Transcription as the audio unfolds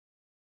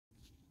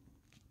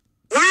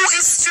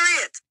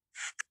straight.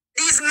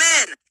 These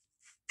men,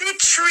 they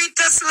treat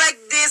us like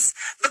this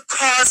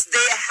because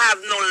they have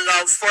no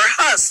love for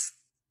us.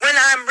 When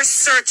I'm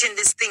researching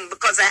this thing,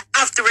 because I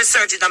have to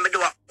research it, I'm going to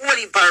do a whole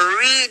heap of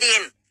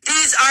reading.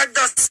 These are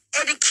just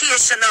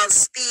educational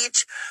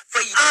speech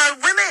for all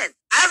women.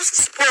 I've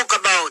spoke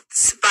about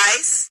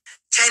Spice,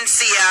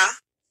 Tensia,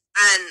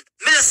 and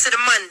me not see the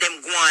man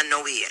them go on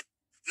nowhere.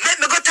 Let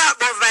me go talk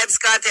about Vibes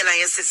Cartel and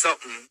you see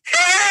something.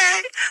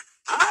 Hey,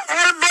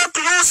 I help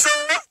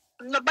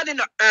you. Nobody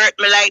no hurt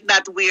me like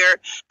that where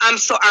I'm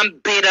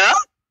bitter.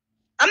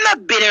 I'm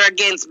not bitter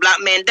against black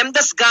men. Them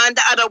just gone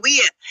the other way.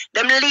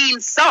 Them lean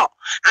so.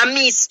 And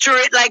me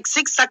straight like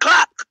 6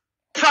 o'clock.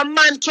 If a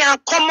man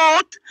can't come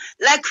out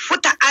like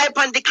Foota Hype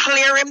and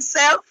declare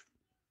himself,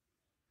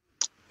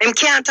 him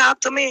can't talk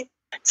to me.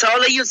 So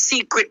all of you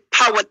secret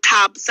power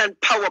tops and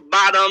power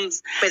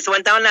bottoms, so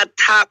when down that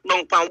talk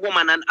down for a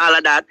woman and all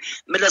of that,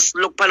 me just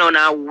look on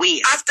her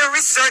way. After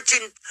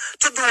researching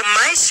to do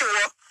my show,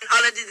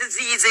 all of the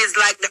diseases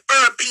like the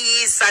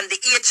herpes and the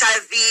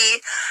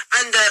HIV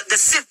and the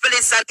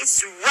syphilis, and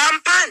it's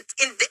rampant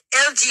in the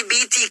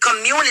LGBT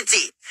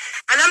community.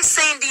 And I'm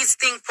saying these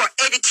things for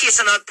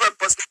educational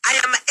purpose. I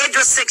am an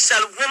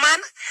heterosexual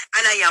woman,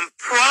 and I am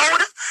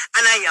proud,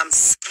 and I am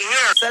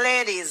scared. So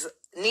ladies,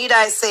 need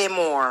I say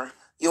more?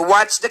 You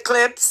watch the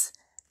clips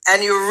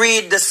and you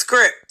read the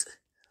script.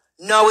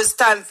 Now it's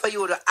time for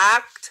you to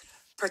act.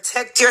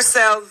 Protect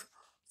yourself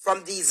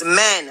from these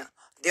men.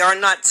 They are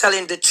not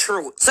telling the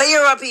truth. So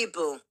here are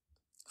people.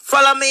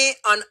 Follow me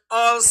on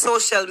all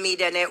social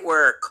media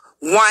network.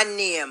 One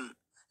name.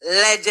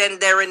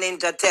 Legendary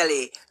Ninja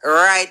Telly.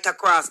 Right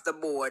across the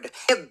board.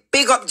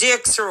 Big up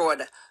Jakes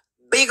Road.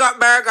 Big up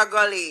Burger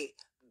Gully.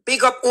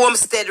 Big up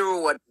Homestead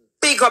Road.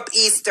 Big up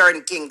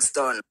Eastern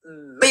Kingston.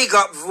 Big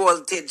up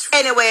Voltage.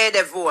 Anyway,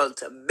 the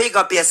Volt. Big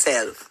up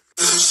yourself.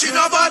 She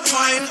no bad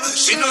mind,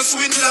 she no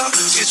swindler.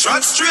 She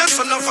trot straight,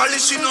 so no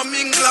folly, she no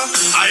mingler.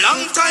 A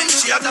long time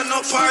she had no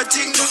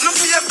parting. No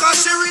fear,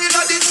 cause she real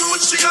at the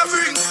truth she a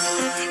bring.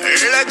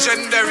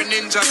 Legendary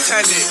Ninja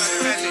Telly.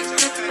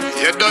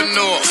 You don't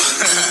know.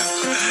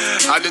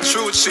 And the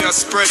truth she a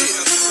spread it.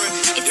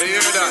 You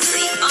hear that?